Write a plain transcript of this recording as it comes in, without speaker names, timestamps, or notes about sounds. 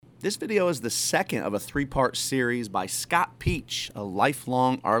This video is the second of a three-part series by Scott Peach, a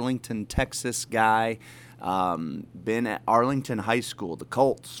lifelong Arlington, Texas guy. Been at Arlington High School, the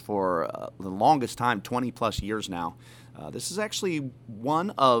Colts, for the longest time, 20-plus years now. This is actually one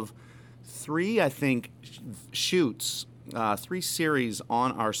of three, I think, shoots, three series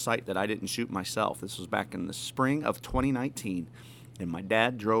on our site that I didn't shoot myself. This was back in the spring of 2019. And my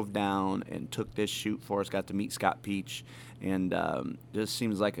dad drove down and took this shoot for us, got to meet Scott Peach, and just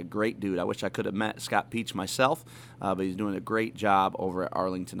seems like a great dude. I wish I could have met Scott Peach myself, but he's doing a great job over at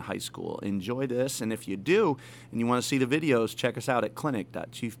Arlington High School. Enjoy this, and if you do and you want to see the videos, check us out at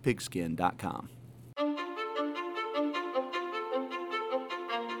clinic.chiefpigskin.com.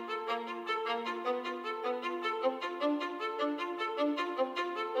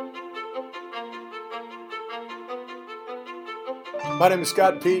 My name is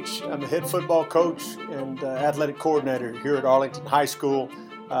Scott Peach. I'm the head football coach and athletic coordinator here at Arlington High School.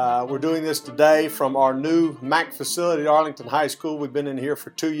 We're doing this today from our new MAC facility at Arlington High School. We've been in here for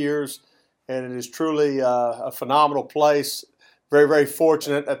 2 years, and it is truly a phenomenal place. Very, very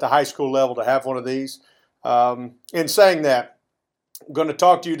fortunate at the high school level to have one of these. In saying that, I'm going to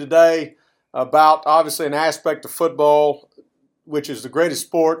talk to you today about obviously an aspect of football, which is the greatest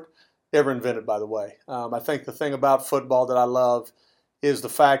sport ever invented, by the way. I think the thing about football that I love is the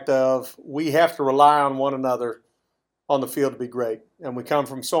fact of we have to rely on one another on the field to be great. And we come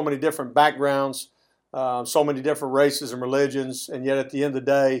from so many different backgrounds, so many different races and religions, and yet at the end of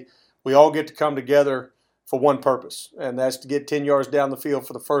the day, we all get to come together for one purpose, and that's to get 10 yards down the field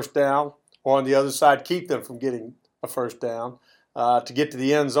for the first down, or on the other side, keep them from getting a first down, to get to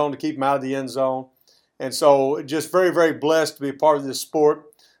the end zone, to keep them out of the end zone. And so just very, very blessed to be a part of this sport.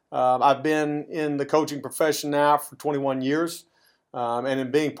 I've been in the coaching profession now for 21 years. And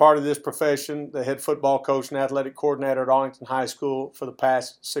in being part of this profession, the head football coach and athletic coordinator at Arlington High School for the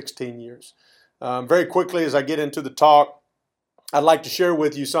past 16 years. Very quickly, as I get into the talk, I'd like to share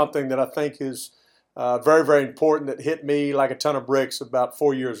with you something that I think is very, very important that hit me like a ton of bricks about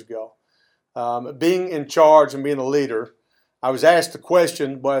 4 years ago. Being in charge and being a leader, I was asked a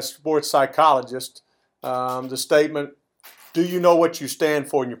question by a sports psychologist, the statement, "Do you know what you stand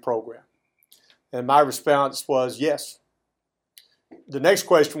for in your program?" And my response was yes. The next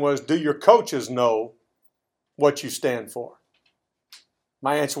question was, do your coaches know what you stand for?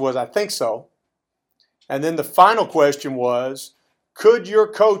 My answer was, I think so. And then the final question was, could your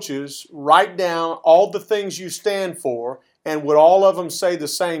coaches write down all the things you stand for, and would all of them say the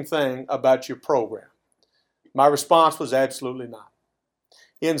same thing about your program? My response was absolutely not.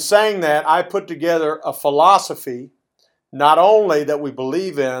 In saying that, I put together a philosophy not only that we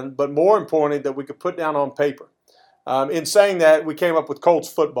believe in, but more importantly, that we could put down on paper. In saying that, we came up with Colts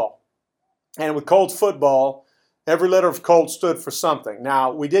football. And with Colts football, every letter of Colts stood for something.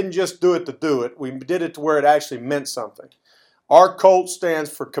 Now, we didn't just do it to do it. We did it to where it actually meant something. Our Colts stands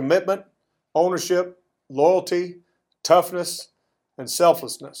for commitment, ownership, loyalty, toughness, and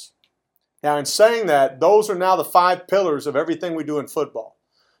selflessness. Now, in saying that, those are now the 5 pillars of everything we do in football.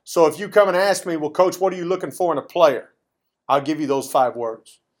 So if you come and ask me, well, Coach, what are you looking for in a player? I'll give you those 5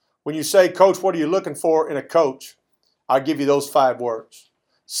 words. When you say, Coach, what are you looking for in a coach? I'll give you those 5 words.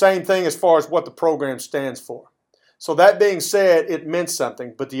 Same thing as far as what the program stands for. So that being said, it meant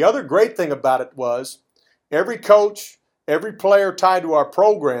something. But the other great thing about it was every coach, every player tied to our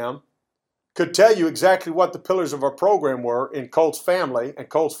program could tell you exactly what the pillars of our program were in Colts family and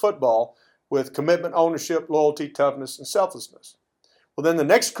Colts football with commitment, ownership, loyalty, toughness, and selflessness. Well, then the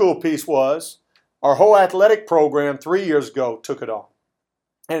next cool piece was our whole athletic program 3 years ago took it on.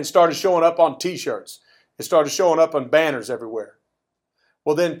 And it started showing up on T-shirts. It started showing up on banners everywhere.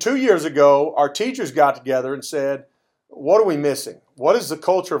 Well, then 2 years ago, our teachers got together and said, what are we missing? What is the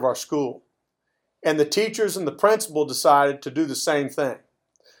culture of our school? And the teachers and the principal decided to do the same thing.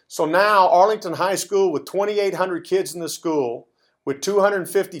 So now Arlington High School, with 2,800 kids in the school, with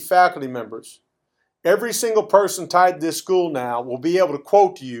 250 faculty members, every single person tied to this school now will be able to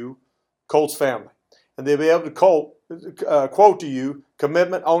quote to you Colts family. And they'll be able to quote to you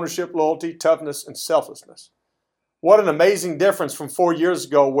commitment, ownership, loyalty, toughness, and selflessness. What an amazing difference from 4 years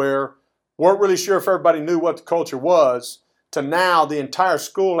ago where we weren't really sure if everybody knew what the culture was, to now the entire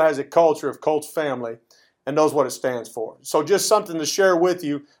school has a culture of Colts family and knows what it stands for. So just something to share with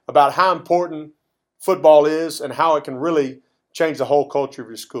you about how important football is and how it can really change the whole culture of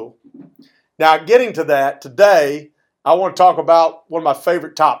your school. Now, getting to that, today I want to talk about one of my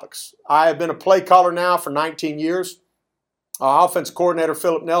favorite topics. I have been a play caller now for 19 years. Our offense coordinator,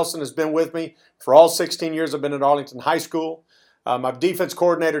 Philip Nelson, has been with me for all 16 years I've been at Arlington High School. My defense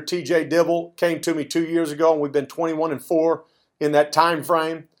coordinator, TJ Dibble, came to me 2 years ago, and we've been 21-4 in that time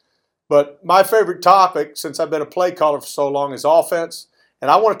frame. But my favorite topic, since I've been a play caller for so long, is offense. And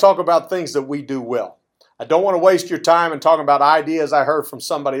I want to talk about things that we do well. I don't want to waste your time in talking about ideas I heard from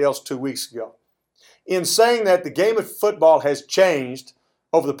somebody else 2 weeks ago. In saying that, the game of football has changed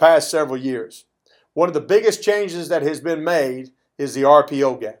over the past several years. One of the biggest changes that has been made is the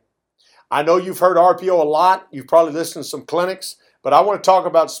RPO game. I know you've heard RPO a lot. You've probably listened to some clinics. But I want to talk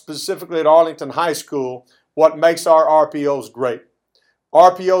about specifically at Arlington High School what makes our RPOs great.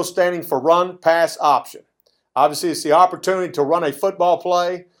 RPO standing for run, pass, option. Obviously, it's the opportunity to run a football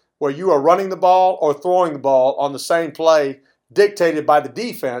play where you are running the ball or throwing the ball on the same play dictated by the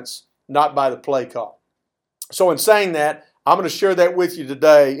defense, not by the play call. So in saying that, I'm going to share that with you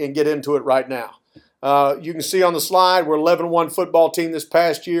today and get into it right now. You can see on the slide, we're 11-1 football team this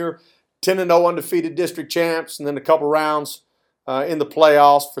past year, 10-0 undefeated district champs, and then a couple rounds in the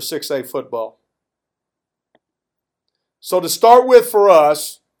playoffs for 6A football. So to start with for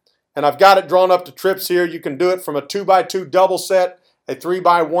us, and I've got it drawn up to trips here, you can do it from a 2x2 double set, a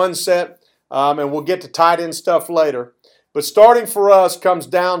 3x1 set, and we'll get to tight end stuff later. But starting for us comes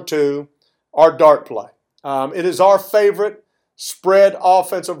down to our dart play. It is our favorite spread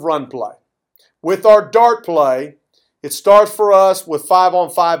offensive run play. With our dart play, it starts for us with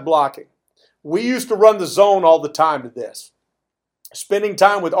 5-on-5 blocking. We used to run the zone all the time to this. Spending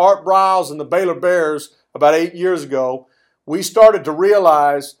time with Art Briles and the Baylor Bears about 8 years ago, we started to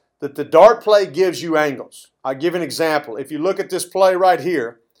realize that the dart play gives you angles. I'll give an example. If you look at this play right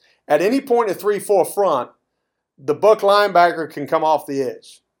here, at any point in 3-4 front, the Buck linebacker can come off the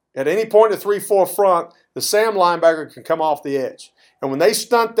edge. At any point in 3-4 front, the Sam linebacker can come off the edge. And when they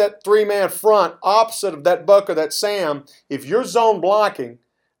stunt that three-man front opposite of that Buck or that Sam, if you're zone blocking,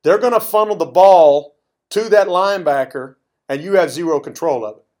 they're going to funnel the ball to that linebacker and you have zero control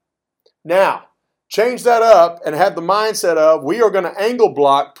of it. Now, change that up and have the mindset of we are going to angle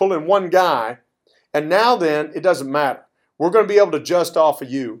block, pull in one guy, and now then it doesn't matter. We're going to be able to adjust off of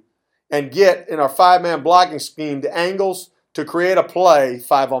you and get in our five-man blocking scheme the angles to create a play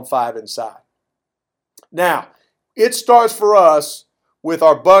 5-on-5 inside. Now, it starts for us with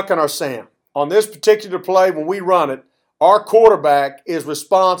our Buck and our Sam. On this particular play, when we run it, our quarterback is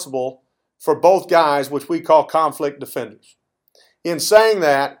responsible for both guys, which we call conflict defenders. In saying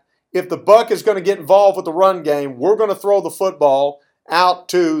that, if the Buck is going to get involved with the run game, we're going to throw the football out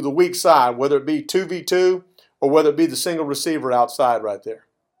to the weak side, whether it be 2v2 or whether it be the single receiver outside right there.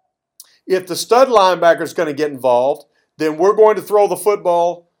 If the stud linebacker is going to get involved, then we're going to throw the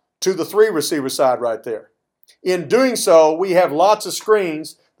football to the three receiver side right there. In doing so, we have lots of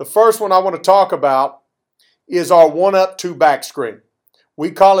screens. The first one I want to talk about is our 1-up, 2-back screen.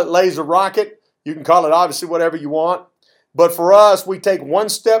 We call it laser rocket. You can call it obviously whatever you want. But for us, we take 1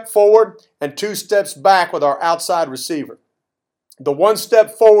 step forward and 2 steps back with our outside receiver. The 1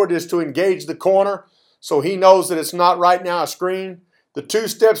 step forward is to engage the corner so he knows that it's not right now a screen. The 2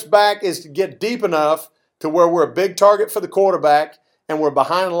 steps back is to get deep enough to where we're a big target for the quarterback and we're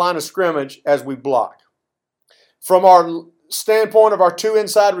behind the line of scrimmage as we block. From our standpoint of our 2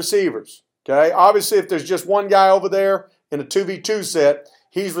 inside receivers, okay, obviously if there's just one guy over there in a 2v2 set,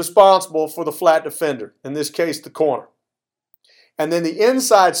 he's responsible for the flat defender, in this case the corner. And then the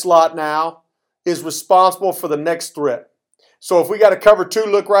inside slot now is responsible for the next threat. So if we got a cover 2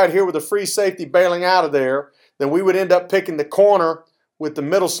 look right here with a free safety bailing out of there, then we would end up picking the corner with the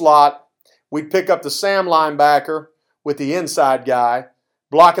middle slot. We'd pick up the Sam linebacker with the inside guy,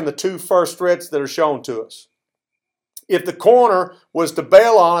 blocking the 2 first threats that are shown to us. If the corner was to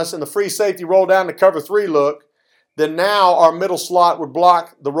bail on us and the free safety roll down to cover 3 look, then now our middle slot would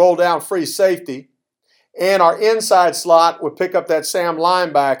block the roll down free safety, and our inside slot would pick up that Sam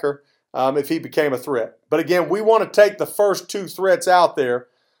linebacker if he became a threat. But again, we want to take the first 2 threats out there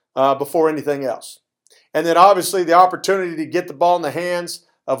before anything else. And then obviously the opportunity to get the ball in the hands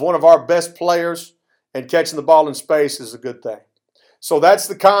of one of our best players and catching the ball in space is a good thing. So that's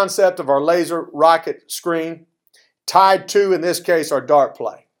the concept of our laser rocket screen, tied to, in this case, our dart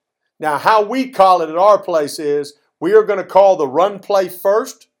play. Now, how we call it at our place is we are going to call the run play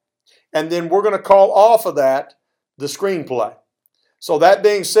first, and then we're going to call off of that the screen play. So that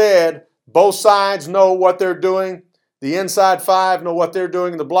being said, both sides know what they're doing. The inside 5 know what they're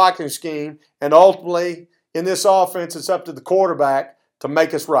doing in the blocking scheme, and ultimately, in this offense, it's up to the quarterback to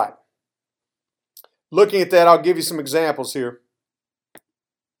make us right. Looking at that, I'll give you some examples here.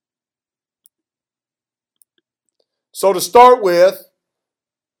 So to start with,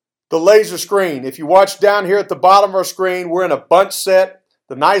 the laser screen. If you watch down here at the bottom of our screen, we're in a bunch set.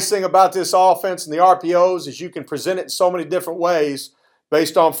 The nice thing about this offense and the RPOs is you can present it in so many different ways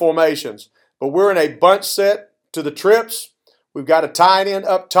based on formations. But we're in a bunch set to the trips. We've got a tight end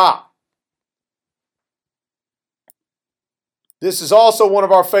up top. This is also one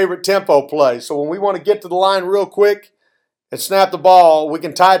of our favorite tempo plays. So when we want to get to the line real quick and snap the ball, we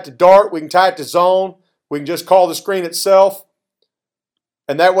can tie it to dart, we can tie it to zone, we can just call the screen itself,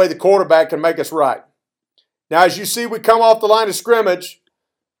 and that way the quarterback can make us right. Now, as you see, we come off the line of scrimmage.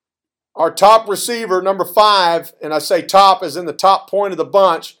 Our top receiver, number 5, and I say top as in the top point of the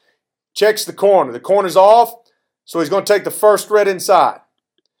bunch, checks the corner. The corner's off, so he's going to take the first thread inside.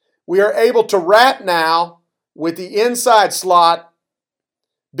 We are able to wrap now with the inside slot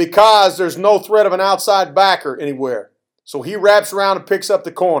because there's no threat of an outside backer anywhere. So he wraps around and picks up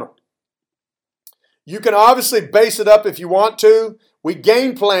the corner. You can obviously base it up if you want to. We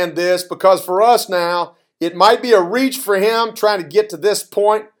game planned this because for us now, it might be a reach for him trying to get to this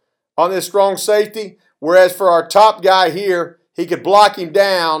point on this strong safety, whereas for our top guy here, he could block him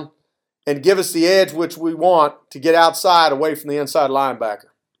down and give us the edge which we want to get outside away from the inside linebacker.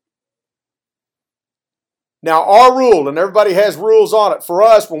 Now our rule, and everybody has rules on it, for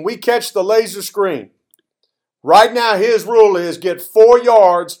us when we catch the laser screen, right now his rule is get 4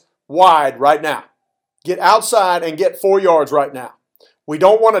 yards wide right now. Get outside and get 4 yards right now. We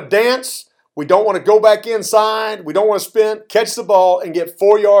don't want to dance. We don't want to go back inside. We don't want to spin. Catch the ball and get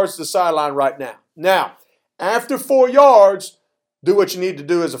 4 yards to the sideline right now. Now, after 4 yards, do what you need to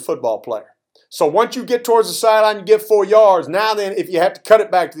do as a football player. So once you get towards the sideline, you get 4 yards. Now then, if you have to cut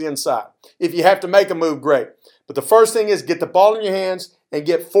it back to the inside, if you have to make a move, great. But the first thing is get the ball in your hands and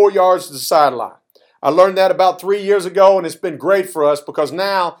get 4 yards to the sideline. I learned that about 3 years ago, and it's been great for us because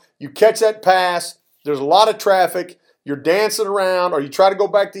now you catch that pass, there's a lot of traffic, you're dancing around, or you try to go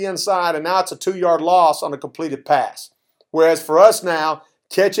back to the inside, and now it's a 2-yard loss on a completed pass. Whereas for us now,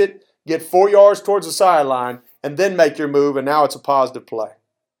 catch it, get 4 yards towards the sideline, and then make your move, and now it's a positive play.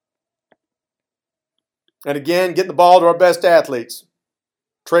 And again, getting the ball to our best athletes.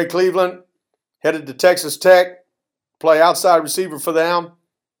 Trey Cleveland headed to Texas Tech, play outside receiver for them.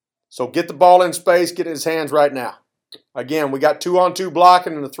 So get the ball in space, get it in his hands right now. Again, we got 2-on-2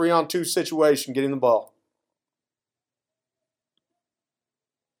 blocking and a 3-on-2 situation getting the ball.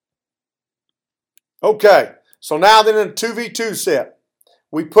 Okay, so now then in a 2v2 set,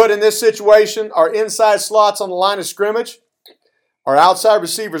 we put in this situation our inside slots on the line of scrimmage, our outside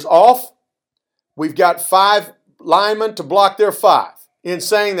receivers off. We've got 5 linemen to block their 5. In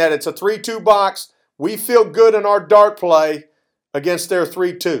saying that, it's a 3-2 box. We feel good in our dart play against their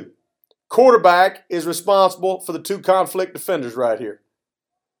 3-2. Quarterback is responsible for the 2 conflict defenders right here.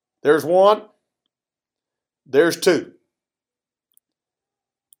 There's 1. There's 2.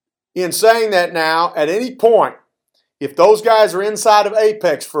 In saying that now, at any point, if those guys are inside of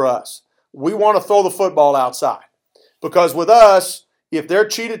apex for us, we want to throw the football outside. Because with us, if they're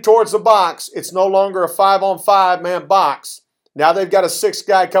cheated towards the box, it's no longer a 5-on-5 man box. Now they've got a 6th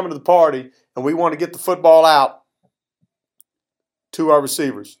guy coming to the party, and we want to get the football out to our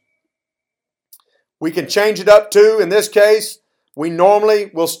receivers. We can change it up too. In this case, we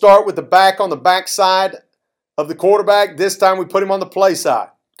normally will start with the back on the backside of the quarterback. This time we put him on the play side.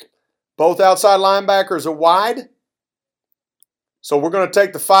 Both outside linebackers are wide. So we're going to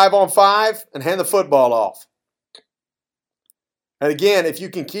take the 5-on-5 and hand the football off. And again, if you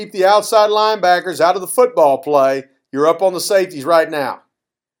can keep the outside linebackers out of the football play, you're up on the safeties right now.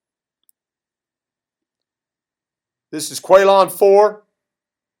 This is Quaylon 4.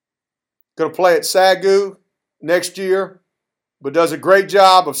 Going to play at Sagu next year, but does a great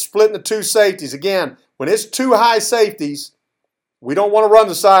job of splitting the 2 safeties. Again, when it's 2 high safeties, we don't want to run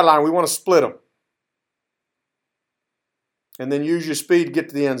the sideline. We want to split them. And then use your speed to get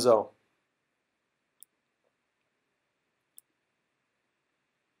to the end zone.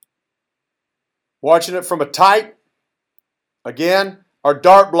 Watching it from a tight. Again, our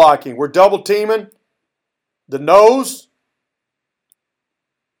dart blocking. We're double teaming the nose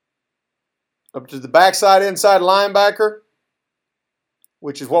up to the backside inside linebacker,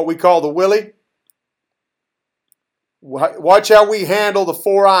 which is what we call the Willie. Watch how we handle the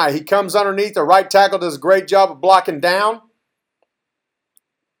 4-eye. He comes underneath. The right tackle does a great job of blocking down.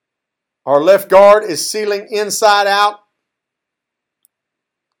 Our left guard is sealing inside out,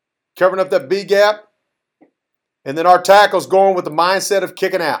 covering up that B gap. And then our tackle's going with the mindset of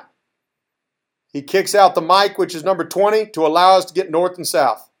kicking out. He kicks out the Mike, which is number 20, to allow us to get north and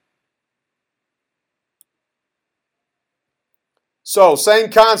south. So,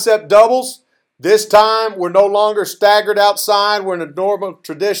 same concept doubles. This time, we're no longer staggered outside. We're in a normal,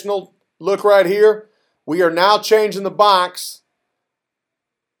 traditional look right here. We are now changing the box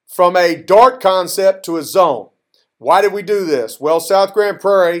from a dart concept to a zone. Why did we do this? Well, South Grand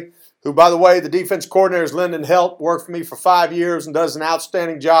Prairie, who, by the way, the defense coordinator is Lyndon Helt, worked for me for 5 years and does an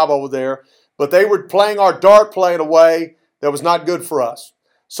outstanding job over there. But they were playing our dart play in a way that was not good for us.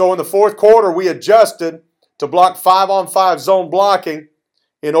 So in the fourth quarter, we adjusted to block 5-on-5 zone blocking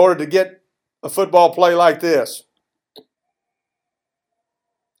in order to get a football play like this.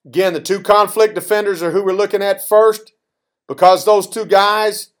 Again, the two conflict defenders are who we're looking at first. Because those two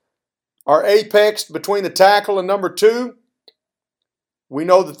guys are apexed between the tackle and number 2, we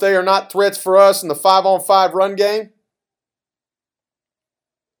know that they are not threats for us in the 5-on-5 run game.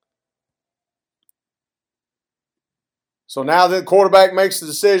 So now the quarterback makes the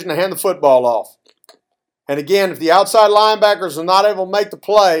decision to hand the football off. And again, if the outside linebackers are not able to make the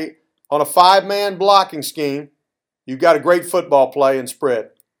play on a 5-man blocking scheme, you've got a great football play and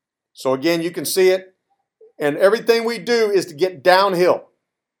spread. So again, you can see it. And everything we do is to get downhill.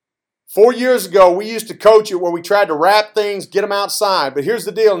 4 years ago, we used to coach it where we tried to wrap things, get them outside. But here's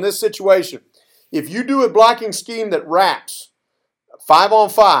the deal in this situation. If you do a blocking scheme that wraps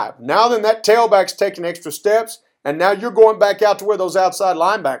 5-on-5, now then that tailback's taking extra steps, and now you're going back out to where those outside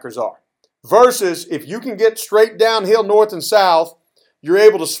linebackers are. Versus if you can get straight downhill north and south, you're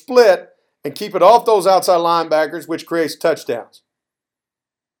able to split and keep it off those outside linebackers, which creates touchdowns.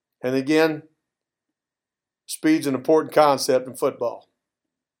 And again, speed's an important concept in football.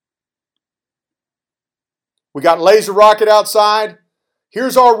 We got laser rocket outside.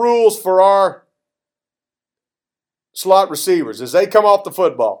 Here's our rules for our slot receivers as they come off the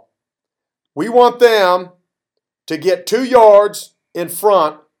football. We want them to get 2 yards in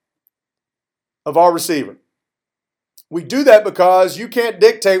front of our receiver. We do that because you can't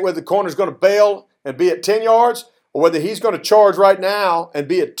dictate whether the corner's going to bail and be at 10 yards or whether he's going to charge right now and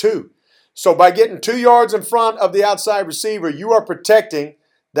be at 2. So by getting 2 yards in front of the outside receiver, you are protecting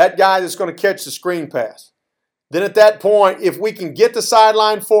that guy that's going to catch the screen pass. Then at that point, if we can get the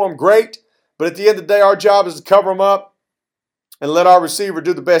sideline for him, great. But at the end of the day, our job is to cover him up and let our receiver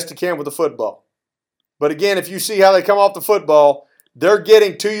do the best he can with the football. But again, if you see how they come off the football, they're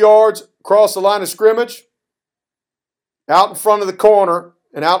getting 2 yards across the line of scrimmage, out in front of the corner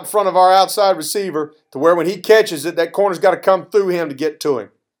and out in front of our outside receiver to where when he catches it, that corner's got to come through him to get to him.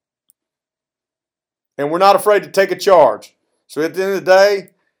 And we're not afraid to take a charge. So at the end of the day,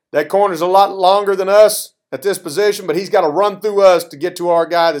 that corner's a lot longer than us at this position, but he's got to run through us to get to our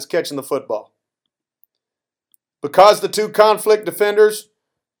guy that's catching the football. Because the two conflict defenders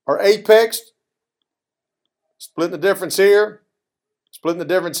are apexed, splitting the difference here,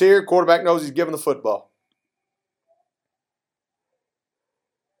 quarterback knows he's giving the football.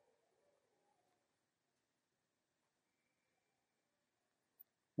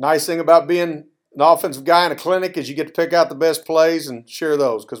 Nice thing about being an offensive guy in a clinic is you get to pick out the best plays and share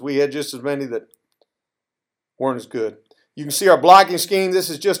those because we had just as many that weren't as good. You can see our blocking scheme. This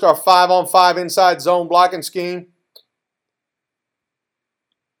is just our 5-on-5 inside zone blocking scheme.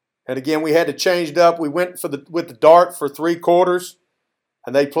 And again, we had to change it up. We went with the dart for 3 quarters,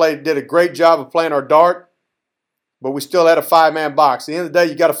 and they did a great job of playing our dart, but we still had a 5-man box. At the end of the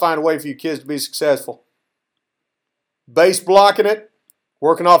day, you got to find a way for your kids to be successful. Base blocking it.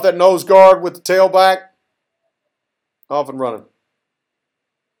 Working off that nose guard with the tailback. Off and running.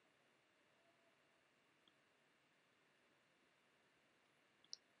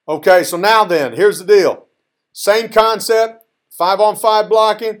 Okay, so now then, here's the deal. Same concept, 5-on-5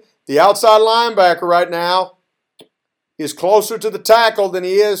 blocking. The outside linebacker right now is closer to the tackle than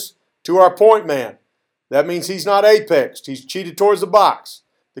he is to our point man. That means he's not apexed. He's cheated towards the box.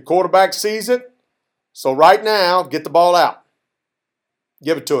 The quarterback sees it. So right now, get the ball out.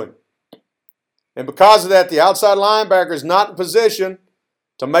 Give it to him. And because of that, the outside linebacker is not in position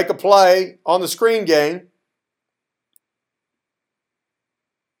to make a play on the screen game.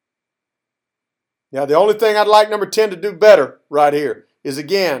 Now, the only thing I'd like number 10 to do better right here is,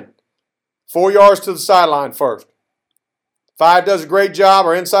 again, 4 yards to the sideline first. 5 does a great job,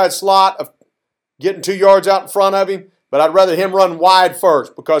 our inside slot, of getting 2 yards out in front of him, but I'd rather him run wide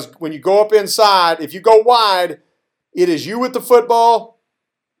first because when you go up inside, if you go wide, it is you with the football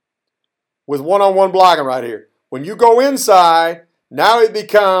with one-on-one blocking right here. When you go inside, now it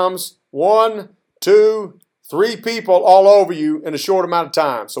becomes 1, 2, 3 people all over you in a short amount of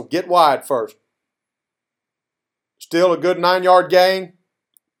time. So get wide first. Still a good 9-yard gain.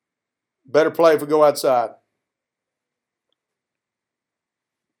 Better play if we go outside.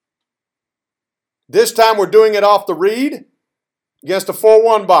 This time we're doing it off the read against a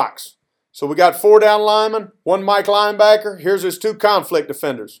 4-1 box. So we got 4 down linemen, 1 Mike linebacker. Here's his 2 conflict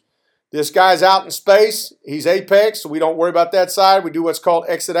defenders. This guy's out in space. He's apex, so we don't worry about that side. We do what's called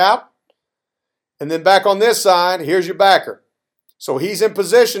exit out. And then back on this side, here's your backer. So he's in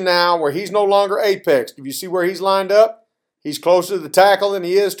position now where he's no longer apex. If you see where he's lined up, he's closer to the tackle than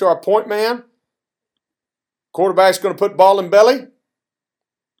he is to our point man. Quarterback's going to put ball in belly.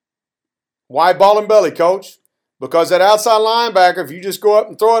 Why ball in belly, coach? Because that outside linebacker, if you just go up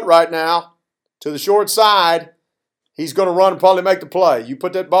and throw it right now to the short side, he's going to run and probably make the play. You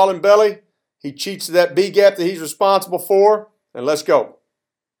put that ball in belly, he cheats to that B gap that he's responsible for, and let's go.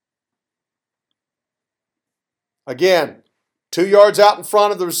 Again, 2 yards out in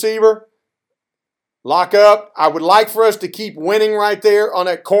front of the receiver. Lock up. I would like for us to keep winning right there on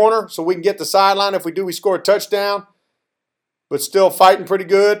that corner so we can get the sideline. If we do, we score a touchdown. But still fighting pretty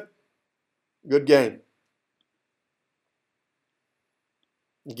good. Good game.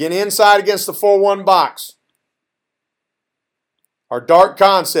 Again, inside against the 4-1 box. Our dart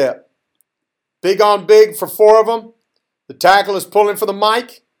concept. Big on big for 4 of them. The tackle is pulling for the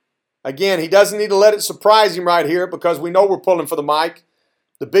mic. Again, he doesn't need to let it surprise him right here because we know we're pulling for the mic.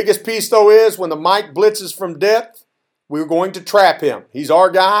 The biggest piece, though, is when the mic blitzes from depth, we're going to trap him. He's our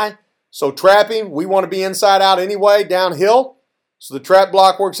guy, so trap him. We want to be inside out anyway, downhill. So the trap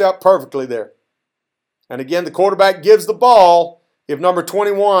block works out perfectly there. And again, the quarterback gives the ball if number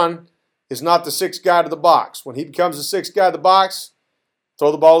 21 is not the 6th guy to the box. When he becomes the 6th guy to the box,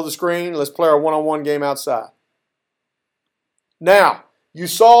 throw the ball to the screen. Let's play our one-on-one game outside. Now, you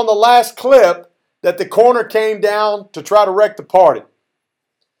saw in the last clip that the corner came down to try to wreck the party.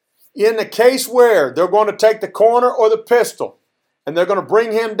 In the case where they're going to take the corner or the pistol and they're going to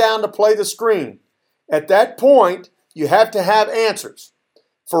bring him down to play the screen, at that point, you have to have answers.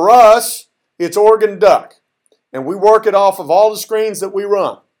 For us, it's Oregon Duck, and we work it off of all the screens that we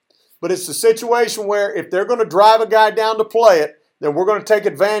run. But it's the situation where if they're going to drive a guy down to play it, then we're going to take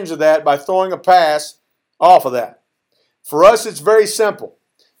advantage of that by throwing a pass off of that. For us, it's very simple.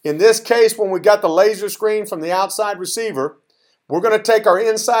 In this case, when we got the laser screen from the outside receiver, we're going to take our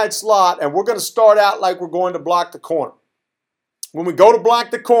inside slot and we're going to start out like we're going to block the corner. When we go to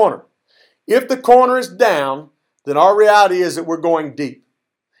block the corner, if the corner is down, then our reality is that we're going deep.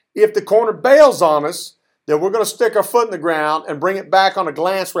 If the corner bails on us, then we're going to stick our foot in the ground and bring it back on a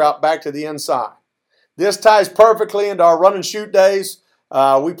glance route back to the inside. This ties perfectly into our run and shoot days.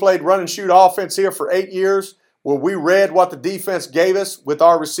 We played run and shoot offense here for 8 years where we read what the defense gave us with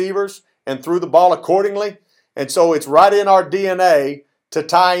our receivers and threw the ball accordingly. And so it's right in our DNA to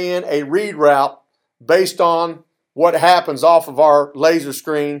tie in a read route based on what happens off of our laser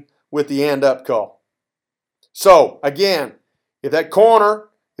screen with the end up call. So, again, if that corner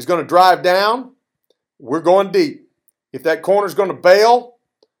is going to drive down, we're going deep. If that corner is going to bail,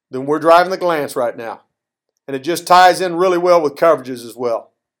 then we're driving the glance right now. And it just ties in really well with coverages as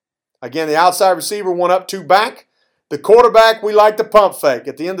well. Again, the outside receiver 1 up, 2 back. The quarterback, we like to pump fake.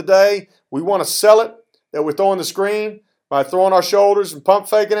 At the end of the day, we want to sell it that we're throwing the screen by throwing our shoulders and pump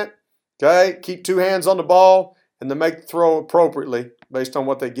faking it. Okay, keep 2 hands on the ball and then make the throw appropriately based on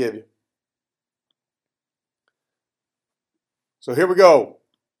what they give you. So here we go.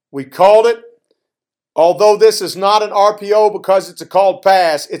 We called it. Although this is not an RPO because it's a called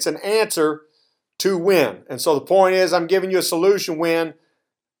pass, it's an answer to win. And so the point is I'm giving you a solution when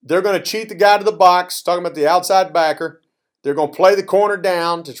they're going to cheat the guy to the box, talking about the outside backer. They're going to play the corner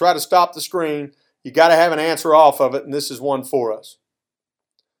down to try to stop the screen. You got to have an answer off of it, and this is one for us.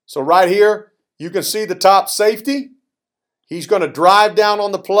 So right here, you can see the top safety. He's going to drive down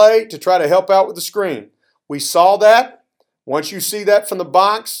on the play to try to help out with the screen. We saw that. Once you see that from the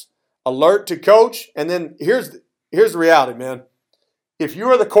box, alert to coach. And then here's the reality, man. If you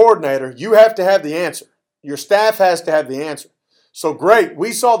are the coordinator, you have to have the answer. Your staff has to have the answer. So great,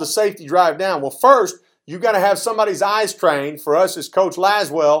 we saw the safety drive down. Well, first, you got to have somebody's eyes trained, for us as Coach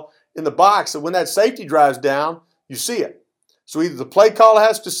Laswell, in the box, that when that safety drives down, you see it. So either the play caller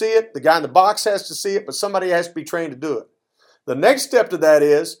has to see it, the guy in the box has to see it, but somebody has to be trained to do it. The next step to that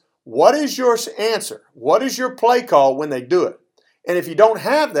is, what is your answer? What is your play call when they do it? And if you don't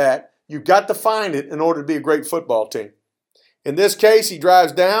have that, you've got to find it in order to be a great football team. In this case, he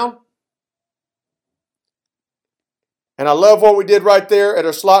drives down. And I love what we did right there at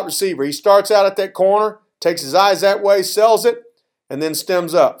our slot receiver. He starts out at that corner, takes his eyes that way, sells it, and then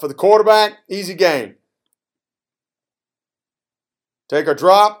stems up. For the quarterback, easy game. Take our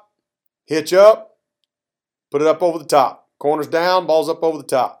drop, hitch up, put it up over the top. Corner's down, ball's up over the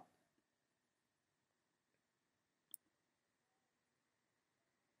top.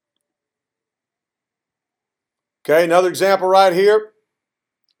 Okay, another example right here.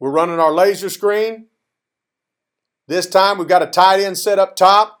 We're running our laser screen. This time we've got a tight end set up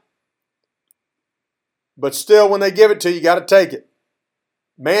top. But still, when they give it to you, you got to take it.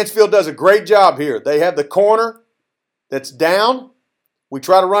 Mansfield does a great job here. They have the corner that's down. We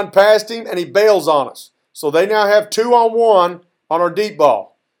try to run past him, and he bails on us. So they now have 2-on-1 on our deep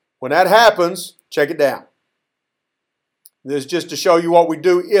ball. When that happens, check it down. This is just to show you what we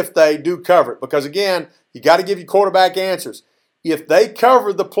do if they do cover it. Because again, you got to give your quarterback answers. If they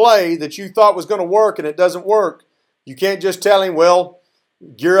cover the play that you thought was going to work and it doesn't work, you can't just tell him, well,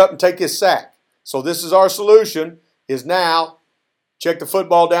 gear up and take his sack. So this is our solution, is now check the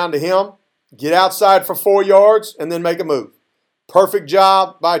football down to him, get outside for 4 yards, and then make a move. Perfect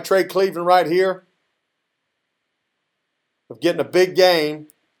job by Trey Cleveland right here of getting a big gain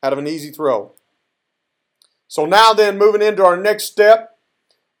out of an easy throw. So now then, moving into our next step,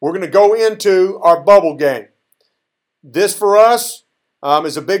 we're going to go into our bubble game. This for us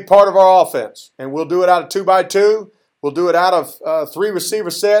is a big part of our offense, and we'll do it out of 2x2. We'll do it out of 3 receiver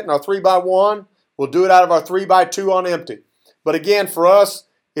set and our 3x1. We'll do it out of our 3x2 on empty. But again, for us,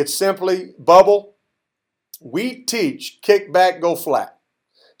 it's simply bubble. We teach kick back, go flat.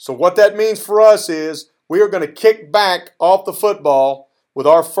 So what that means for us is we are going to kick back off the football with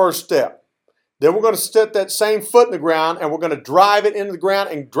our first step. Then we're going to set that same foot in the ground and we're going to drive it into the ground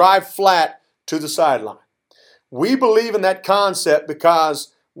and drive flat to the sideline. We believe in that concept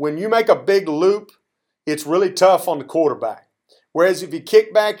because when you make a big loop, it's really tough on the quarterback. Whereas if you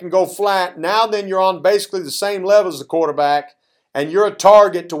kick back and go flat, now then you're on basically the same level as the quarterback and you're a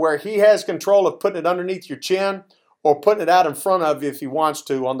target to where he has control of putting it underneath your chin or putting it out in front of you if he wants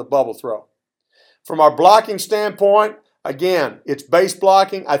to on the bubble throw. From our blocking standpoint, again, it's base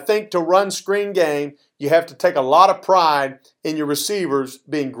blocking. I think to run screen game, you have to take a lot of pride in your receivers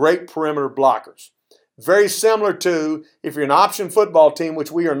being great perimeter blockers. Very similar to if you're an option football team,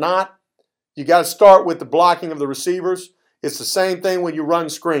 which we are not, you got to start with the blocking of the receivers. It's the same thing when you run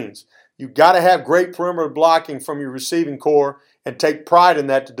screens. You've got to have great perimeter blocking from your receiving core and take pride in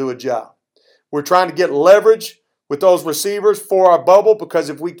that to do a job. We're trying to get leverage with those receivers for our bubble because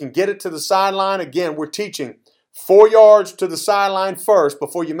if we can get it to the sideline, again, we're teaching 4 yards to the sideline first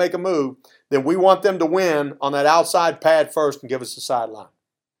before you make a move, then we want them to win on that outside pad first and give us the sideline.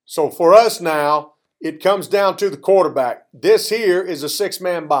 So for us now, it comes down to the quarterback. This here is a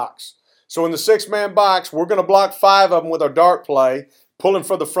 6-man box. So in the 6-man box, we're going to block 5 of them with our dart play, pulling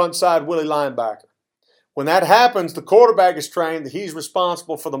for the front side Willie linebacker. When that happens, the quarterback is trained that he's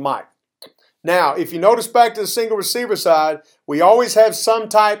responsible for the mic. Now, if you notice back to the single receiver side, we always have some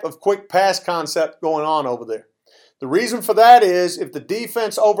type of quick pass concept going on over there. The reason for that is if the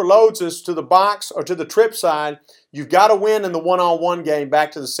defense overloads us to the box or to the trip side, you've got to win in the one-on-one game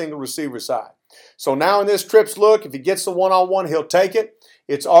back to the single receiver side. So now in this trips look, if he gets the one-on-one, he'll take it.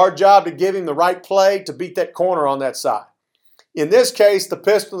 It's our job to give him the right play to beat that corner on that side. In this case, the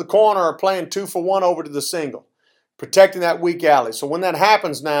pistol and the corner are playing 2-for-1 over to the single, protecting that weak alley. So when that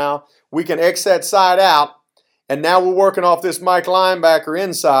happens now, we can X that side out, and now we're working off this Mike linebacker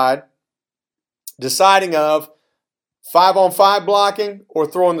inside, deciding of 5-on-5 blocking or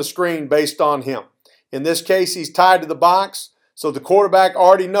throwing the screen based on him. In this case, he's tied to the box, so the quarterback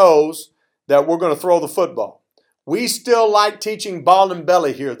already knows that we're going to throw the football. We still like teaching ball and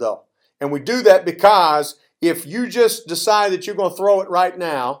belly here, though, and we do that because if you just decide that you're going to throw it right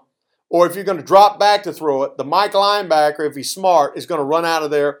now, or if you're going to drop back to throw it, the Mike linebacker, if he's smart, is going to run out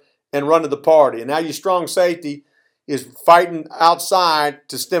of there and run to the party. And now your strong safety is fighting outside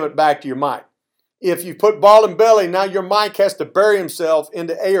to stem it back to your Mike. If you put ball and belly, now your Mike has to bury himself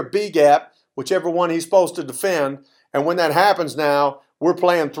into A or B gap, whichever one he's supposed to defend. And when that happens now, we're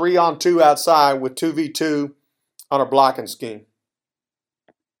playing 3-on-2 outside with 2v2 on our blocking scheme.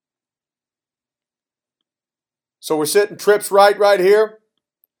 So we're sitting trips right here.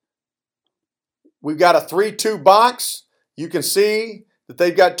 We've got a 3-2 box. You can see that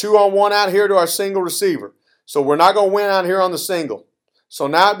they've got 2-on-1 out here to our single receiver. So we're not going to win out here on the single. So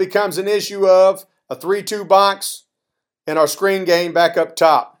now it becomes an issue of a 3-2 box and our screen game back up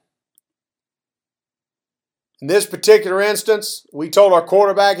top. In this particular instance, we told our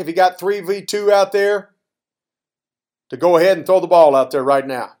quarterback if he got 3v2 out there to go ahead and throw the ball out there right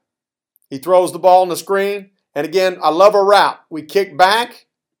now. He throws the ball on the screen. And again, I love a route. We kick back.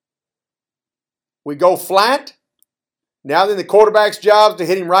 We go flat. Now then the quarterback's job is to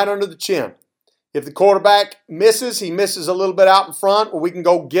hit him right under the chin. If the quarterback misses, he misses a little bit out in front where we can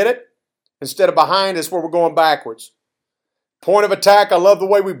go get it. Instead of behind us where we're going backwards. Point of attack, I love the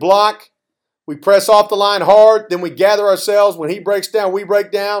way we block. We press off the line hard. Then we gather ourselves. When he breaks down, we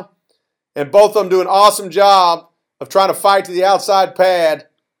break down. And both of them do an awesome job of trying to fight to the outside pad.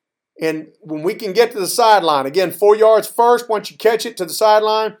 And when we can get to the sideline, again, 4 yards first, once you catch it to the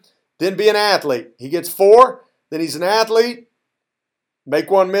sideline, then be an athlete. He gets 4, then he's an athlete.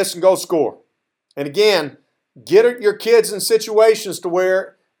 Make one miss and go score. And again, get your kids in situations to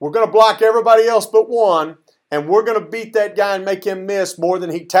where we're going to block everybody else but one, and we're going to beat that guy and make him miss more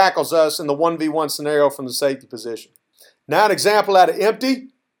than he tackles us in the 1v1 scenario from the safety position. Now an example out of empty.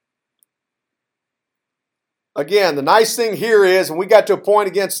 Again, the nice thing here is, and we got to a point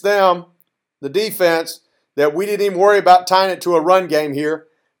against them, the defense, that we didn't even worry about tying it to a run game here,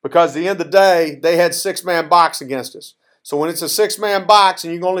 because at the end of the day, they had 6-man box against us. So when it's a 6-man box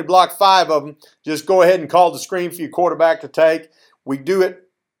and you can only block 5 of them, just go ahead and call the screen for your quarterback to take. We do it,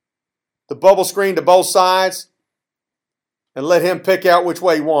 the bubble screen to both sides, and let him pick out which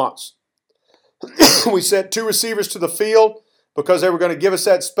way he wants. We sent 2 receivers to the field because they were going to give us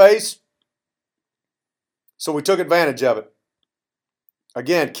that space. So we took advantage of it.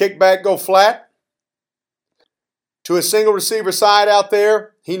 Again, kick back, go flat. To a single receiver side out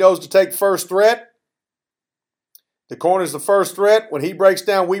there, he knows to take first threat. The corner's the first threat. When he breaks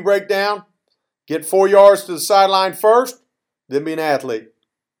down, we break down. Get 4 yards to the sideline first, then be an athlete.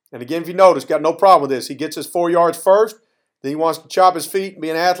 And again, if you notice, got no problem with this. He gets his 4 yards first, then he wants to chop his feet and be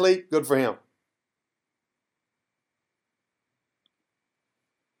an athlete. Good for him.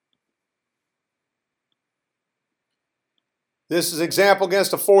 This is an example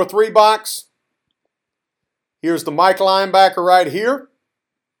against a 4-3 box. Here's the Mike linebacker right here.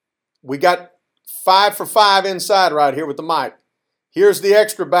 We got 5 for 5 inside right here with the Mike. Here's the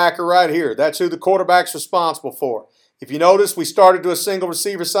extra backer right here. That's who the quarterback's responsible for. If you notice, we started to a single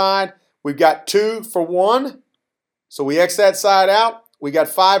receiver side. We've got 2 for 1. So we X that side out. We got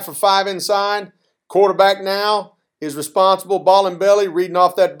 5 for 5 inside. Quarterback now is responsible, ball and belly, reading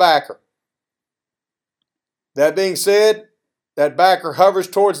off that backer. That being said, that backer hovers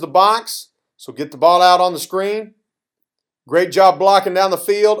towards the box, so get the ball out on the screen. Great job blocking down the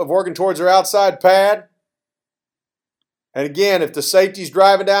field of working towards their outside pad. And again, if the safety's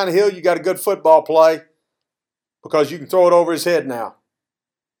driving down the hill, you got a good football play because you can throw it over his head now.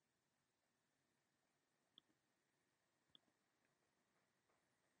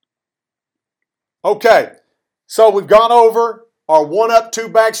 Okay, so we've gone over our 1-up,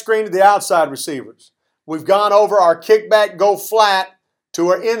 2-back screen to the outside receivers. We've gone over our kickback, go flat to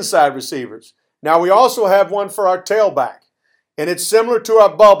our inside receivers. Now we also have one for our tailback, and it's similar to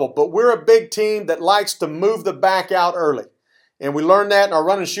our bubble, but we're a big team that likes to move the back out early. And we learned that in our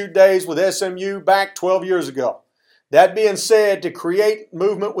run and shoot days with SMU back 12 years ago. That being said, to create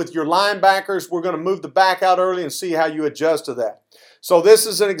movement with your linebackers, we're going to move the back out early and see how you adjust to that. So this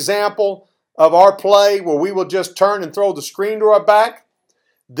is an example of our play where we will just turn and throw the screen to our back.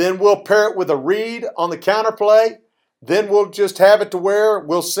 Then we'll pair it with a read on the counter play. Then we'll just have it to where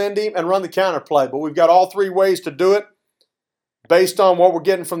we'll send him and run the counter play. But we've got all 3 ways to do it based on what we're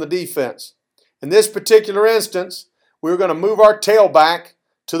getting from the defense. In this particular instance, we're going to move our tailback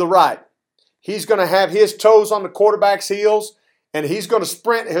to the right. He's going to have his toes on the quarterback's heels, and he's going to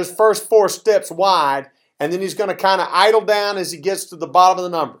sprint his first 4 steps wide, and then he's going to kind of idle down as he gets to the bottom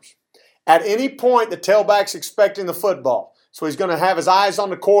of the numbers. At any point, the tailback's expecting the football. So he's going to have his eyes on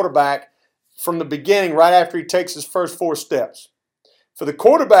the quarterback from the beginning, right after he takes his first 4 steps. For the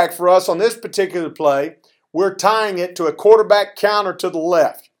quarterback, for us on this particular play, we're tying it to a quarterback counter to the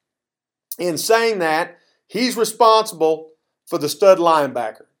left. In saying that, he's responsible for the stud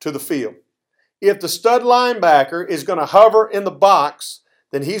linebacker to the field. If the stud linebacker is going to hover in the box,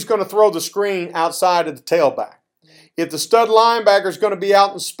 then he's going to throw the screen outside of the tailback. If the stud linebacker is going to be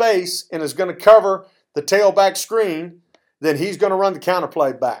out in space and is going to cover the tailback screen, then he's going to run the counter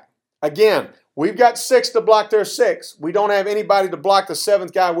play back. Again, we've got 6 to block their 6. We don't have anybody to block the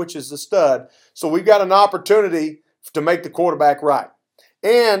 7th guy, which is the stud. So we've got an opportunity to make the quarterback right.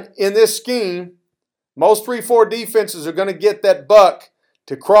 And in this scheme, most 3-4 defenses are going to get that buck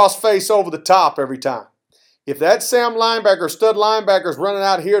to cross face over the top every time. If that Sam linebacker, stud linebacker is running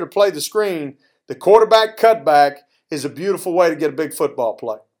out here to play the screen, the quarterback cutback is a beautiful way to get a big football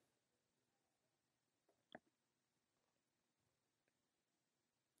play.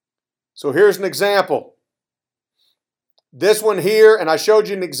 So here's an example. This one here, and I showed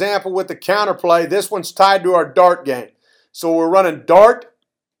you an example with the counter play. This one's tied to our dart game. So we're running dart,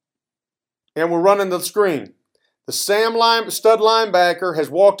 and we're running the screen. The stud linebacker has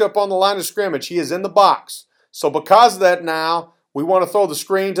walked up on the line of scrimmage. He is in the box. So because of that now, we want to throw the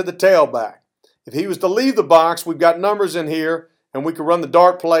screen to the tailback. If he was to leave the box, we've got numbers in here, and we can run the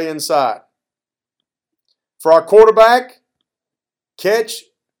dart play inside. For our quarterback, catch.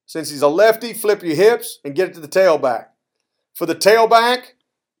 Since he's a lefty, flip your hips and get it to the tailback. For the tailback,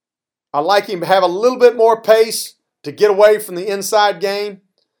 I like him to have a little bit more pace to get away from the inside game.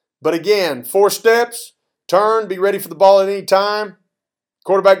 But again, 4 steps, turn, be ready for the ball at any time.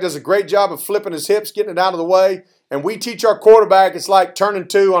 Quarterback does a great job of flipping his hips, getting it out of the way. And we teach our quarterback it's like turning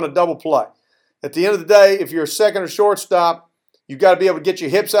 2 on a double play. At the end of the day, if you're a second or shortstop, you've got to be able to get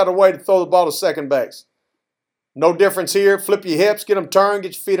your hips out of the way to throw the ball to second base. No difference here. Flip your hips, get them turned,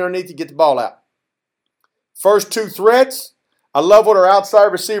 get your feet underneath you, get the ball out. First two threats, I love what our outside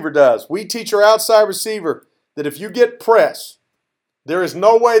receiver does. We teach our outside receiver that if you get press, there is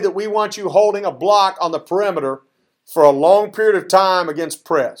no way that we want you holding a block on the perimeter for a long period of time against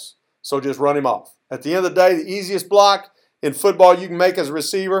press. So just run him off. At the end of the day, the easiest block in football you can make as a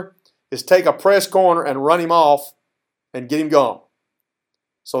receiver is take a press corner and run him off and get him gone.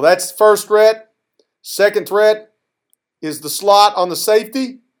 So that's the first threat. Second threat is the slot on the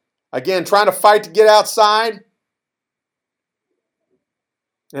safety. Again, trying to fight to get outside.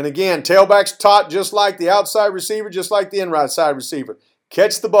 And again, tailback's taught just like the outside receiver, just like the inside receiver.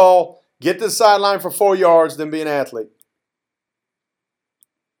 Catch the ball, get to the sideline for 4 yards, then be an athlete.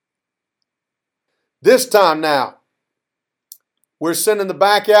 This time now, we're sending the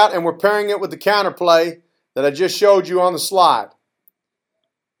back out and we're pairing it with the counter play that I just showed you on the slide.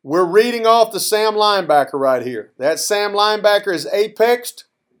 We're reading off the Sam linebacker right here. That Sam linebacker is apexed.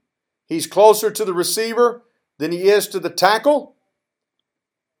 He's closer to the receiver than he is to the tackle.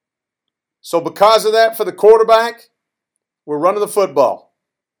 So because of that, for the quarterback, we're running the football.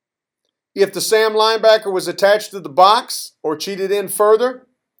 If the Sam linebacker was attached to the box or cheated in further,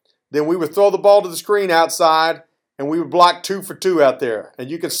 then we would throw the ball to the screen outside and we would block 2 for 2 out there.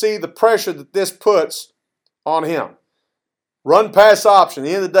 And you can see the pressure that this puts on him. Run pass option. At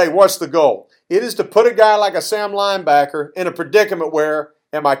the end of the day, what's the goal? It is to put a guy like a Sam linebacker in a predicament where,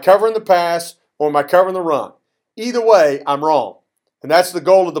 am I covering the pass or am I covering the run? Either way, I'm wrong. And that's the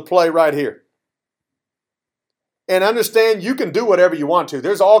goal of the play right here. And understand you can do whatever you want to.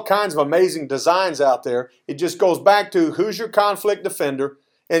 There's all kinds of amazing designs out there. It just goes back to who's your conflict defender,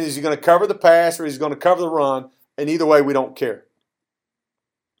 and is he going to cover the pass or is he going to cover the run? And either way, we don't care.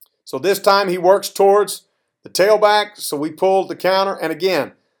 So this time he works towards the tailback, so we pulled the counter. And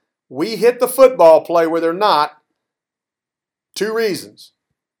again, we hit the football play where they're not. 2 reasons.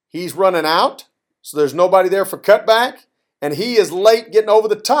 He's running out, so there's nobody there for cutback. And he is late getting over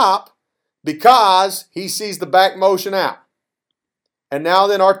the top because he sees the back motion out. And now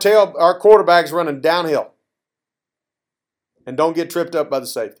then our quarterback's running downhill. And don't get tripped up by the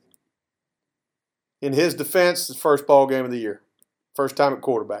safety. In his defense, it's the first ball game of the year. First time at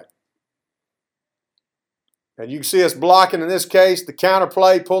quarterback. And you can see us blocking in this case, the counter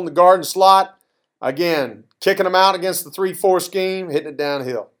play, pulling the guard and slot. Again, kicking them out against the 3-4 scheme, hitting it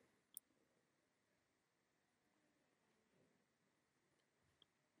downhill.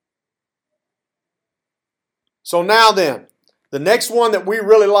 So now then, the next one that we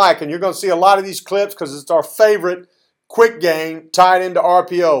really like, and you're going to see a lot of these clips because it's our favorite quick game tied into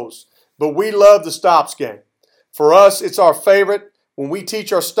RPOs. But we love the stops game. For us, it's our favorite. When we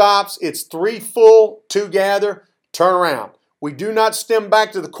teach our stops, it's 3 full, 2 gather, turn around. We do not stem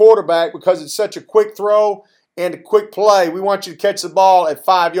back to the quarterback because it's such a quick throw and a quick play. We want you to catch the ball at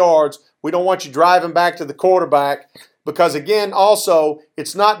 5 yards. We don't want you driving back to the quarterback because, again, also,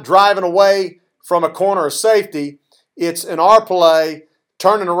 it's not driving away from a corner or safety. It's in our play,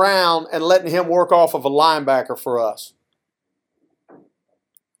 turning around and letting him work off of a linebacker for us.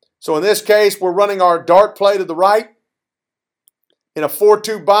 So in this case, we're running our dart play to the right. In a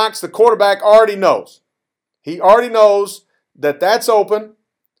 4-2 box, the quarterback already knows. He already knows that that's open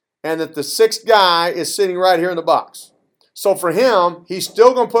and that the 6th guy is sitting right here in the box. So for him, he's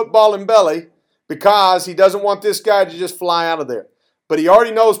still going to put ball in belly because he doesn't want this guy to just fly out of there. But he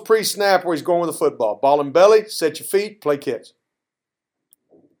already knows pre-snap where he's going with the football. Ball in belly, set your feet, play catch.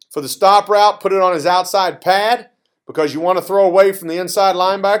 For the stop route, put it on his outside pad because you want to throw away from the inside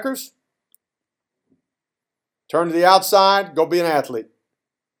linebackers. Turn to the outside, go be an athlete.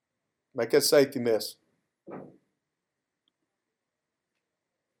 Make that safety miss.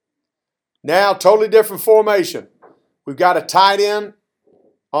 Now, totally different formation. We've got a tight end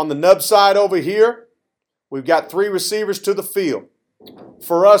on the nub side over here. We've got 3 receivers to the field.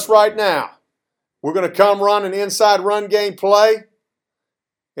 For us right now, we're going to come run an inside run game play.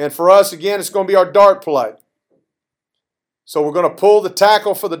 And for us, again, it's going to be our dart play. So we're going to pull the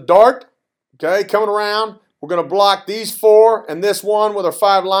tackle for the dart. Okay, coming around. We're going to block these 4 and this one with our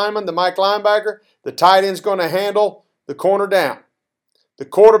 5 linemen, the Mike linebacker. The tight end's going to handle the corner down. The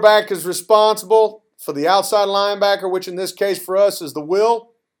quarterback is responsible for the outside linebacker, which in this case for us is the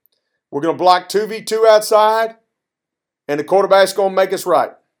Will. We're going to block 2v2 outside, and the quarterback's going to make us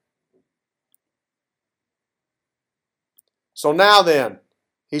right. So now then,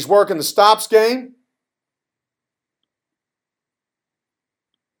 he's working the stops game.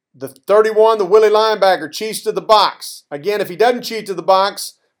 The 31, the Willie linebacker, cheats to the box. Again, if he doesn't cheat to the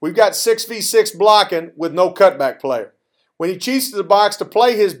box, we've got 6v6 blocking with no cutback player. When he cheats to the box to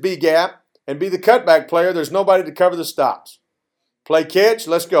play his B gap, and be the cutback player. There's nobody to cover the stops. Play catch,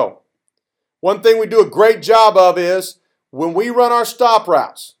 let's go. One thing we do a great job of is when we run our stop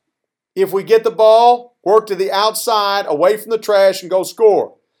routes, if we get the ball, work to the outside, away from the trash, and go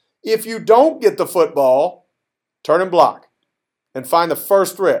score. If you don't get the football, turn and block and find the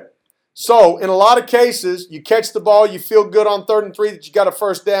first threat. So in a lot of cases, you catch the ball, you feel good on 3rd and 3 that you got a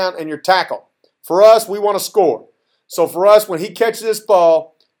first down, and you're tackled. For us, we want to score. So for us, when he catches this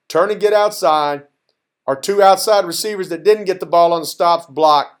ball, turn and get outside. Our 2 outside receivers that didn't get the ball on the stops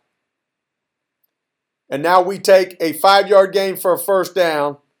block. And now we take a 5-yard gain for a first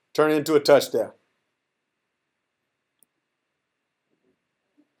down, turn it into a touchdown.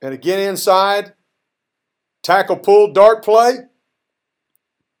 And again inside, tackle, pull, dart play.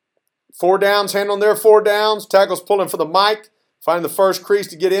 4 downs, handling their 4 downs. Tackle's pulling for the mic, find the first crease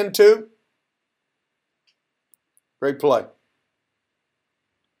to get into. Great play.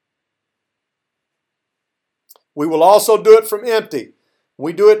 We will also do it from empty.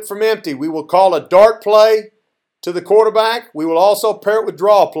 We do it from empty. We will call a dart play to the quarterback. We will also pair it with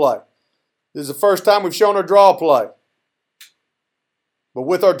draw play. This is the first time we've shown our draw play. But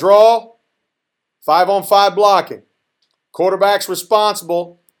with our draw, 5-on-5 blocking. Quarterback's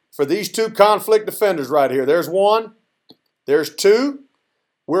responsible for these 2 conflict defenders right here. There's 1. There's 2.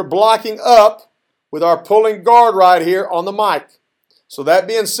 We're blocking up with our pulling guard right here on the mic. So that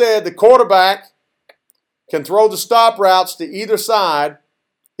being said, the quarterback can throw the stop routes to either side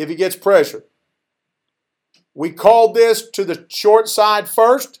if he gets pressure. We called this to the short side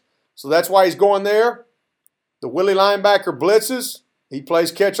first, so that's why he's going there. The Willie linebacker blitzes. He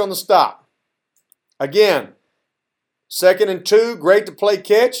plays catch on the stop. Again, 2nd and 2, great to play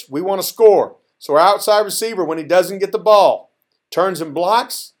catch. We want to score. So our outside receiver, when he doesn't get the ball, turns and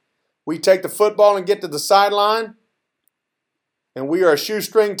blocks. We take the football and get to the sideline, and we are a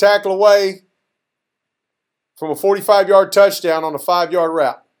shoestring tackle away from a 45-yard touchdown on a 5-yard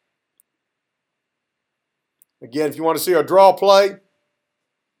route. Again, if you want to see our draw play,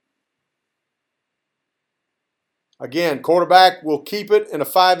 again, quarterback will keep it in a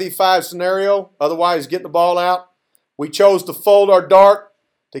 5v5 scenario, otherwise getting the ball out. We chose to fold our dart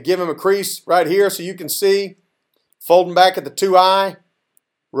to give him a crease right here so you can see. Folding back at the 2-eye,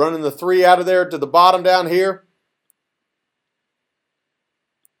 running the 3 out of there to the bottom down here.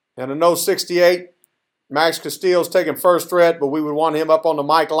 And a no 68. Max Castillo's taking first threat, but we would want him up on the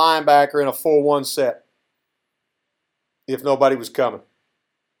Mike linebacker in a 4-1 set if nobody was coming.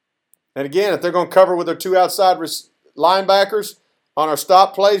 And again, if they're going to cover with their 2 outside linebackers on our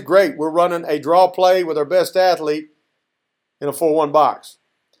stop plays, great. We're running a draw play with our best athlete in a 4-1 box.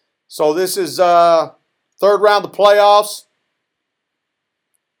 So this is 3rd round of the playoffs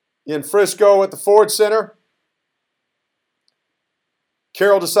in Frisco at the Ford Center.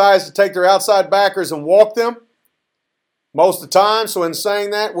 Carroll decides to take their outside backers and walk them most of the time. So in saying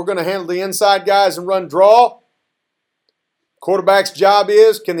that, we're going to handle the inside guys and run draw. Quarterback's job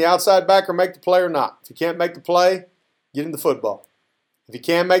is, can the outside backer make the play or not? If he can't make the play, get him the football. If he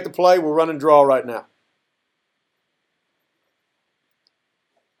can make the play, we're running draw right now.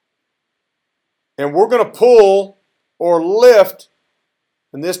 And we're going to pull or lift,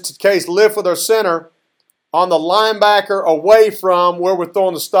 in this case lift with our center, on the linebacker away from where we're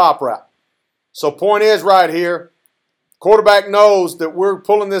throwing the stop route. So point is right here, quarterback knows that we're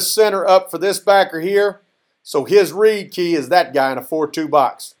pulling this center up for this backer here. So his read key is that guy in a 4-2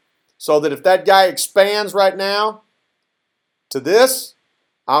 box. So that if that guy expands right now to this,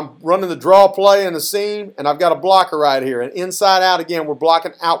 I'm running the draw play in the seam, and I've got a blocker right here. And inside out again, we're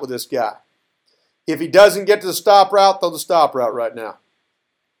blocking out with this guy. If he doesn't get to the stop route, throw the stop route right now.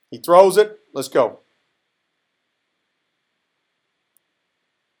 He throws it, let's go.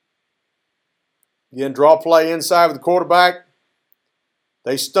 Again, draw play inside with the quarterback.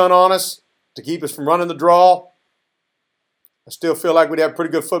 They stun on us to keep us from running the draw. I still feel like we'd have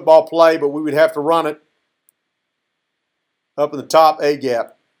pretty good football play, but we would have to run it up in the top A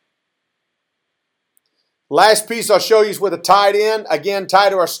gap. Last piece I'll show you is with a tight end. Again,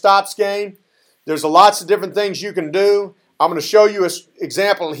 tied to our stops game. There's lots of different things you can do. I'm going to show you an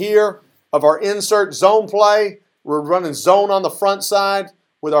example here of our insert zone play. We're running zone on the front side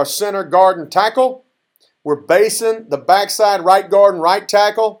with our center, guard, and tackle. We're basing the backside right guard and right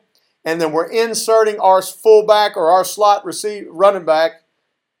tackle. And then we're inserting our fullback or our slot running back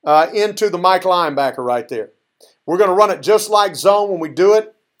into the Mike linebacker right there. We're going to run it just like zone when we do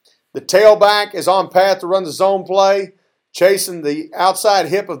it. The tailback is on path to run the zone play, chasing the outside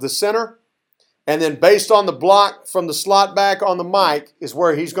hip of the center. And then based on the block from the slot back on the Mike is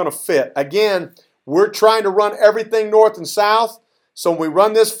where he's going to fit. Again, we're trying to run everything north and south. So when we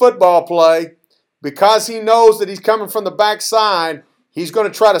run this football play, because he knows that he's coming from the backside, he's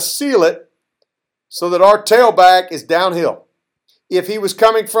going to try to seal it so that our tailback is downhill. If he was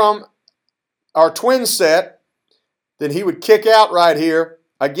coming from our twin set, then he would kick out right here,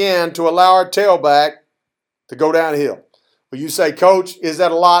 again, to allow our tailback to go downhill. Well, you say, Coach, is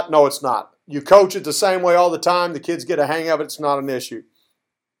that a lot? No, it's not. You coach it the same way all the time. The kids get a hang of it. It's not an issue.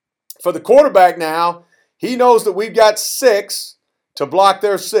 For the quarterback now, he knows that we've got 6 to block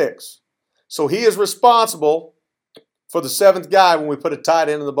their 6. So he is responsible for the 7th guy when we put a tight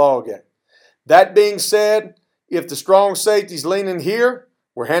end in the ball game. That being said, if the strong safety's leaning here,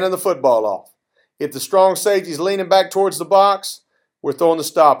 we're handing the football off. If the strong safety's leaning back towards the box, we're throwing the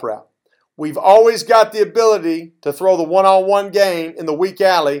stop route. We've always got the ability to throw the one-on-one game in the weak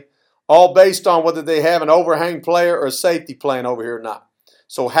alley, all based on whether they have an overhang player or a safety playing over here or not.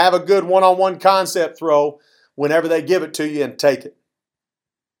 So have a good one-on-one concept throw whenever they give it to you and take it.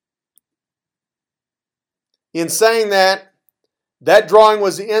 In saying that, that drawing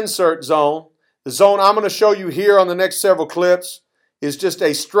was the insert zone. The zone I'm going to show you here on the next several clips is just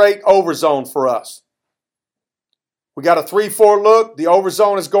a straight over zone for us. We got a 3-4 look. The over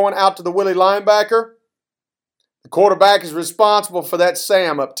zone is going out to the Willie linebacker. The quarterback is responsible for that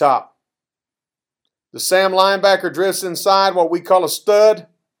Sam up top. The Sam linebacker drifts inside what we call a stud.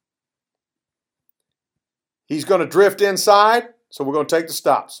 He's going to drift inside, so we're going to take the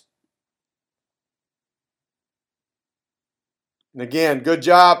stops. And again, good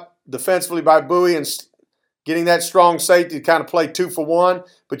job defensively by Bowie and getting that strong safety to kind of play 2 for 1,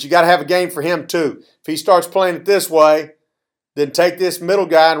 but you got to have a game for him too. If he starts playing it this way, then take this middle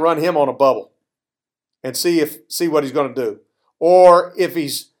guy and run him on a bubble and see what he's going to do. Or if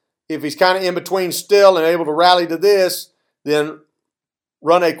he's kind of in between still and able to rally to this, then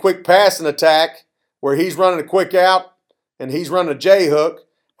run a quick passing attack where he's running a quick out and he's running a J hook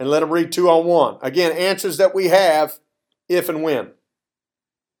and let him read 2-on-1. Again, answers that we have if and when.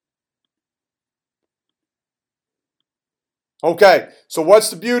 Okay, so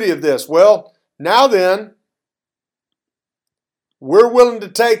what's the beauty of this? Well, now then, we're willing to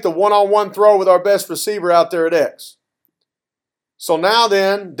take the one-on-one throw with our best receiver out there at X. So now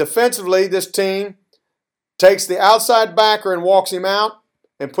then, defensively, this team takes the outside backer and walks him out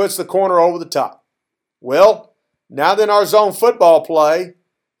and puts the corner over the top. Well, now then our zone football play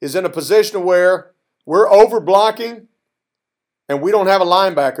is in a position where we're over blocking and we don't have a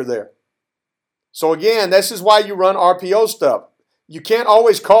linebacker there. So again, this is why you run RPO stuff. You can't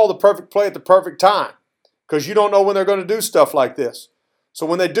always call the perfect play at the perfect time because you don't know when they're going to do stuff like this. So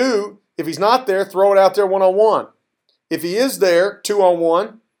when they do, if he's not there, throw it out there one-on-one. If he is there,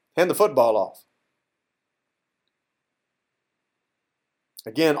 2-on-1, hand the football off.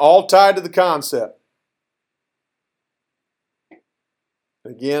 Again, all tied to the concept.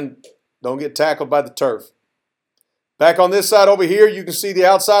 Again, don't get tackled by the turf. Back on this side over here, you can see the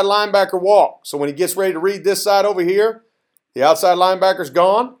outside linebacker walk. So when he gets ready to read this side over here, the outside linebacker's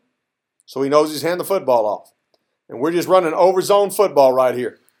gone, so he knows he's handing the football off. And we're just running over zone football right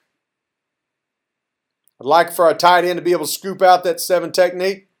here. I'd like for our tight end to be able to scoop out that 7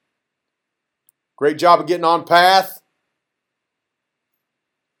 technique. Great job of getting on path.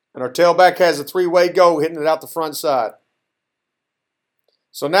 And our tailback has a 3-way go, hitting it out the front side.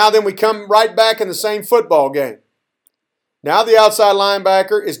 So now then we come right back in the same football game. Now the outside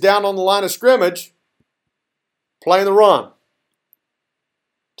linebacker is down on the line of scrimmage, playing the run.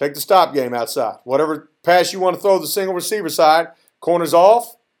 Take the stop game outside. Whatever pass you want to throw the single receiver side, corner's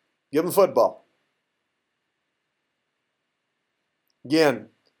off, give them the football. Again,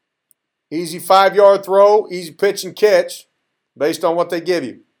 easy 5-yard throw, easy pitch and catch based on what they give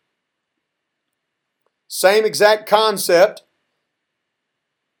you. Same exact concept.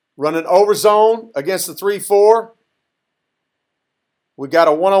 Running over zone against the 3-4. We got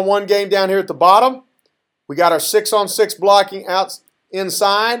a one-on-one game down here at the bottom. We got our 6-on-6 blocking out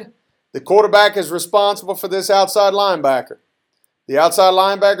inside. The quarterback is responsible for this outside linebacker. The outside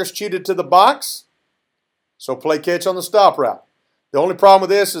linebacker's cheated to the box, so play catch on the stop route. The only problem with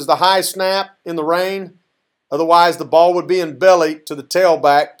this is the high snap in the rain. Otherwise, the ball would be in belly to the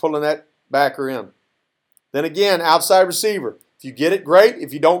tailback, pulling that backer in. Then again, outside receiver. If you get it, great.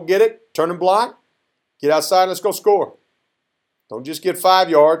 If you don't get it, turn and block. Get outside and let's go score. Don't just get 5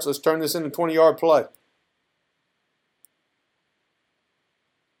 yards. Let's turn this into a 20-yard play.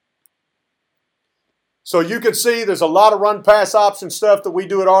 So you can see there's a lot of run-pass option stuff that we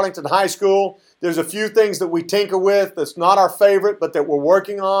do at Arlington High School. There's a few things that we tinker with that's not our favorite, but that we're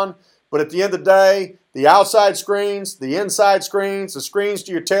working on. But at the end of the day, the outside screens, the inside screens, the screens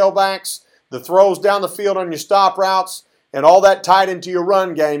to your tailbacks, the throws down the field on your stop routes, and all that tied into your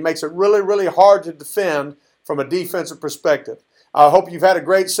run game makes it really, really hard to defend from a defensive perspective. I hope you've had a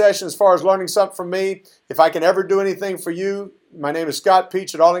great session as far as learning something from me. If I can ever do anything for you, my name is Scott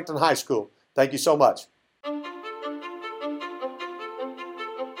Peach at Arlington High School. Thank you so much.